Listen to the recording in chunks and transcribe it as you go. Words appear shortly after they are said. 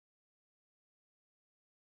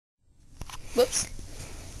Whoops.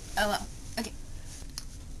 Oh well. Okay.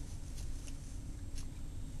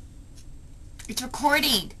 It's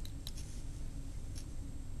recording.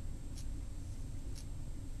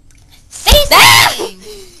 Say something!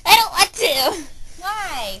 I don't want to.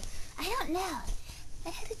 Why? I don't know. I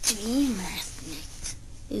had a dream last night.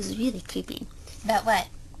 It was really creepy. About what?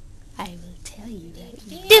 I will tell you right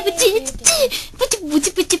now.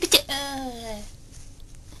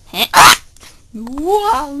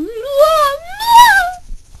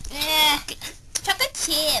 Chocolate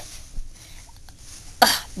chip.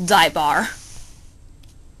 Die bar.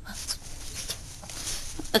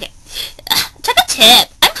 Okay. Chocolate chip.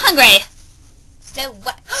 I'm hungry. So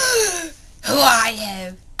what? Who are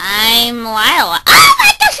you? I'm Lila. Oh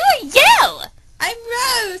my gosh, who are you? I'm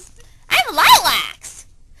Rose. I'm Lilacs.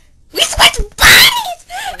 We switched bodies!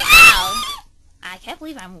 Wow. I can't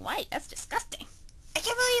believe I'm white. That's disgusting. I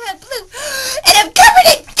can't believe I'm blue. And I'm covered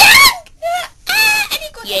in gunk! I need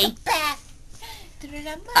to go Yay. take a bath.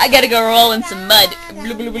 I gotta go roll in some mud.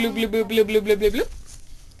 Bloop, bloop, bloop, bloop, bloop, bloop, bloop, bloop, bloop, bloop.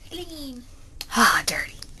 Clean. Ah,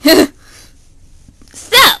 dirty.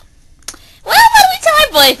 So, what do we tell our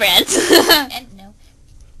boyfriends? And no.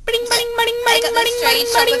 Bing, bing, bing, I bing, got bing, this strange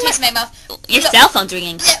bing, chocolate bing, taste in my mouth. Your cell phone's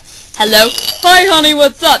ringing. Hello? Hi, honey,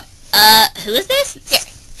 what's up? Who is this? Here.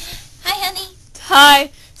 Hi, honey.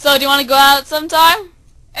 Hi. So, do you want to go out sometime?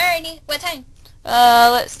 Ernie, what time?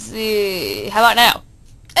 Let's see. How about now?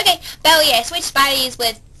 Okay, Belly, I switched bodies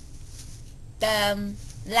with,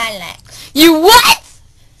 Lilac. You what?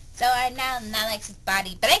 So I'm now Lilac's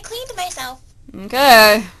body, but I cleaned myself.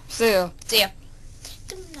 Okay. See you. See ya.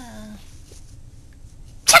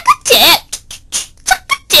 Chocolate dip.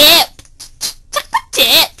 Chocolate dip. Chocolate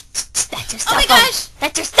dip. That's your cell Oh my phone. gosh!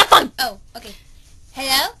 That's your cell phone. Oh, okay.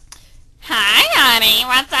 Hello? Hi, honey.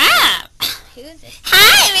 What's up? Who is this?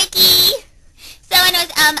 Hi, Ricky. So I know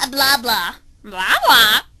it's, blah, blah. Blah,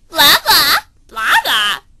 blah. Blah, blah. Blah,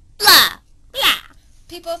 blah. Blah. Blah.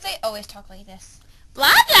 People, they always talk like this.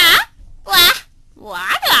 Blah, blah. Blah.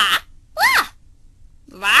 Blah, blah. Blah.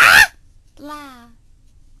 Blah. Blah.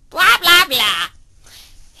 Blah, blah, blah.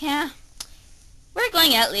 Yeah. We're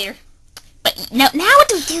going out later. But now what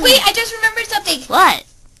do we do? Wait, I just remembered something. What?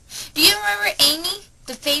 Do you remember Amy,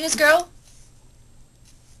 the famous girl?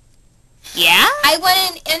 Yeah? I went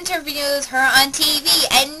and interviewed her on TV,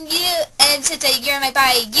 and since you're in my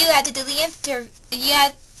body, you had to do the you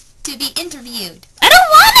had to be interviewed. I don't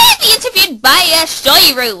want to be interviewed by a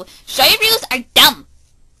shoyuru. Shoyurus are dumb.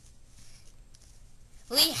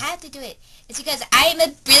 We have to do it. It's because I'm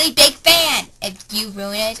a really big fan. If you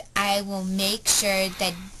ruin it, I will make sure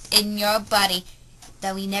that in your body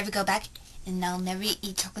that we never go back, and I'll never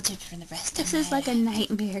eat chocolate chips for the rest of my life. This is like a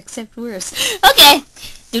nightmare, except worse. Okay.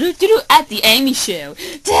 Do-do-do-do at the Amy Show.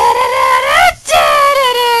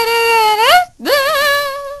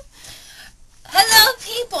 Hello,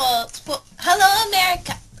 people. Hello,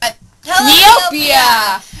 America. Hello,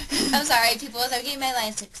 Neopia. I'm sorry, people. I'm getting my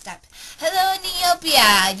lines mixed up. Hello,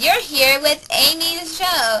 Neopia. You're here with Amy's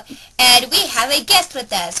show, and we have a guest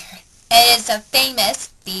with us. It is a famous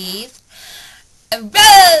Steve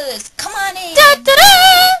Rose. Come on in.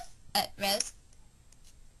 Rose.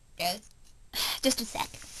 Rose. Just a sec.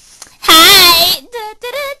 Hi.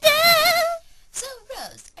 So,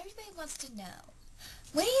 Rose, everybody wants to know,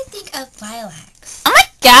 what do you think of Lilacs? Oh my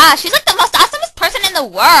gosh, she's like the most awesomest person in the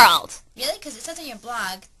world. Really? Because it says on your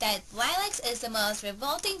blog that Lilacs is the most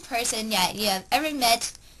revolting person yet you have ever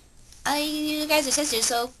met. You guys are sisters,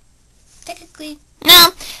 so technically...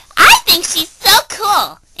 No, I think she's so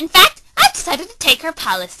cool. In fact, I've decided to take her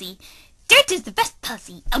policy. Dirt is the best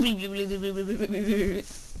policy.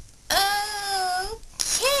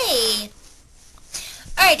 Okay.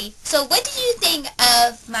 Alrighty, so what did you think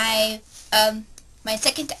of my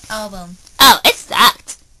second album? Oh, it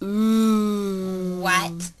sucked. Ooh.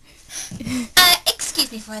 What?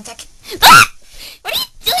 Excuse me for 1 second. What are you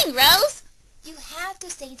doing, Rose? You have to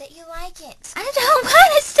say that you like it. I don't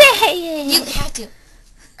want to say it. You have to.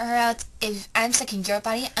 Or else, if I'm stuck in your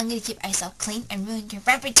body, I'm going to keep myself clean and ruin your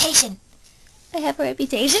reputation. I have a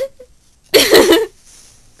reputation. Yeah.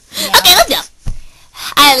 Okay, let's go.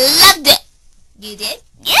 I loved it. You did?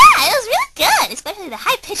 Yeah, it was really good, especially the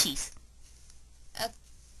high pitchies.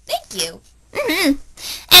 Thank you.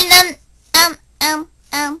 And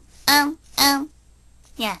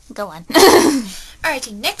yeah, go on.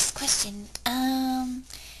 Alrighty, next question.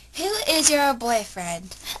 Who is your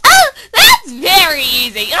boyfriend? Oh, that's very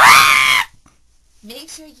easy. Ah! Make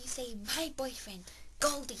sure you say my boyfriend,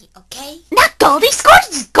 Goldie, okay? Not Goldie.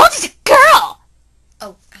 Goldie's a girl.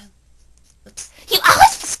 Oh, oops. You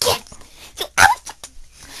always forget.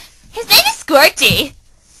 His name is Squirty.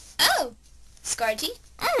 Oh, Scorchy?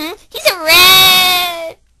 He's a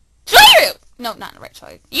red Shire! No, not a red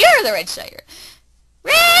Shire. You're the red Shire.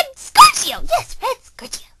 Red Scorchio! Yes, red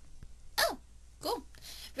Scorchio. Oh, cool.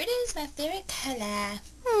 Red is my favorite color.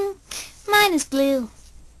 Mine is blue.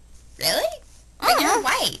 Really? But you're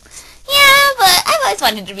white. Yeah, but I've always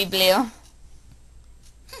wanted to be blue.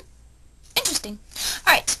 Interesting.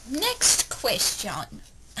 Alright, next question.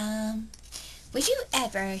 Would you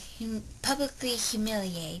ever publicly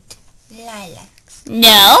humiliate Lilacs?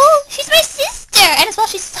 No, she's my sister, and as well,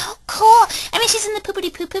 she's so cool. I mean, she's in the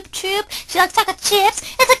poopity poop poop troop. She likes chocolate chips.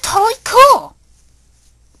 It's like totally cool.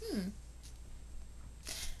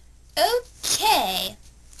 Okay.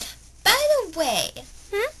 By the way,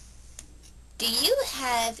 do you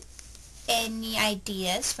have any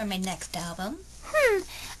ideas for my next album?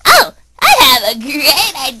 Oh, I have a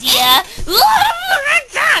great idea.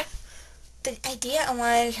 The idea I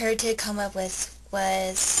wanted her to come up with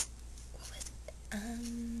was,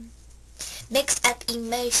 mixed up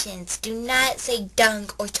emotions. Do not say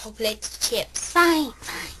dunk or chocolate chips. Fine.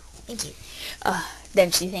 Thank you. Then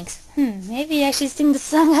she thinks, maybe I should sing the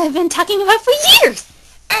song I've been talking about for years.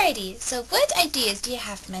 Alrighty, so what ideas do you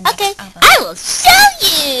have for my next album? I will show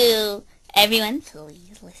you. Everyone,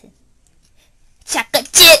 please listen. Chocolate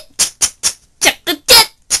chip. Chocolate chip.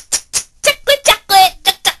 Chocolate, chocolate.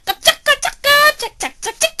 Chocolate, chocolate, chocolate. Chocolate,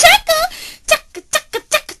 chocolate, chocolate. Chocolate, chocolate,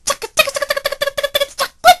 chocolate, chocolate,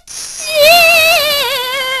 chocolate chip.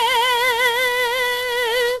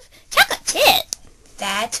 Chocolate chip.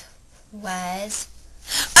 That was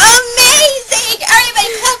amazing! Everybody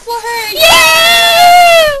clap for her!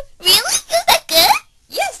 Yeah! Really? Is that good?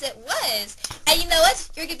 Yes, it was. And you know what?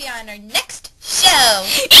 You're going to be on our next show.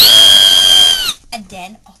 And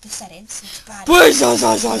then, all of a sudden, switch body. What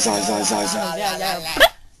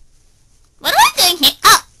am I doing here?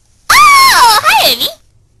 Oh, hi, Amy.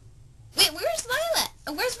 Wait, where's Lila?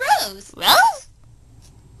 And where's Rose? Rose?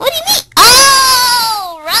 What do you mean?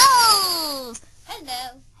 Oh, Rose.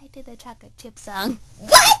 Hello. I did the chocolate chip song.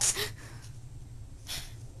 What?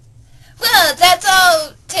 Well, that's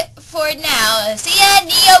all for now. See ya,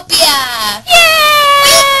 Neopia! Yay!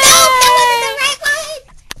 Wait, no, that wasn't the right one!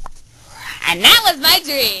 And that was my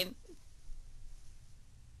dream.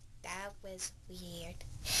 That was weird.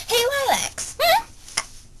 Hey, Lilacs.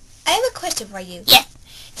 I have a question for you. Yes.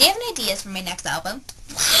 Do you have any ideas for my next album?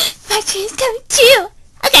 My dream's coming true.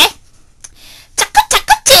 Okay. Chocolate,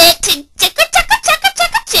 chocolate, chip, chocolate, chocolate, chocolate,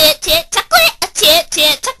 chocolate, chip, chip, chocolate, a chip,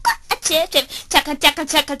 chip, chocolate, a chip, chip, chocolate, chocolate,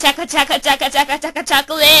 chocolate, chocolate, chocolate, chocolate, chocolate, chocolate,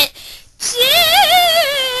 chocolate, chip,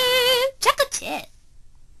 chocolate chip.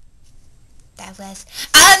 That was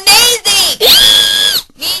amazing!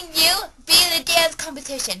 Me and you be in the dance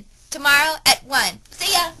competition tomorrow at 1.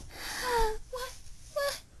 See ya! What?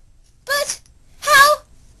 But? How?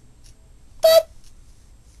 But?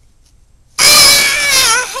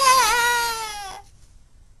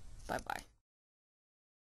 Bye-bye.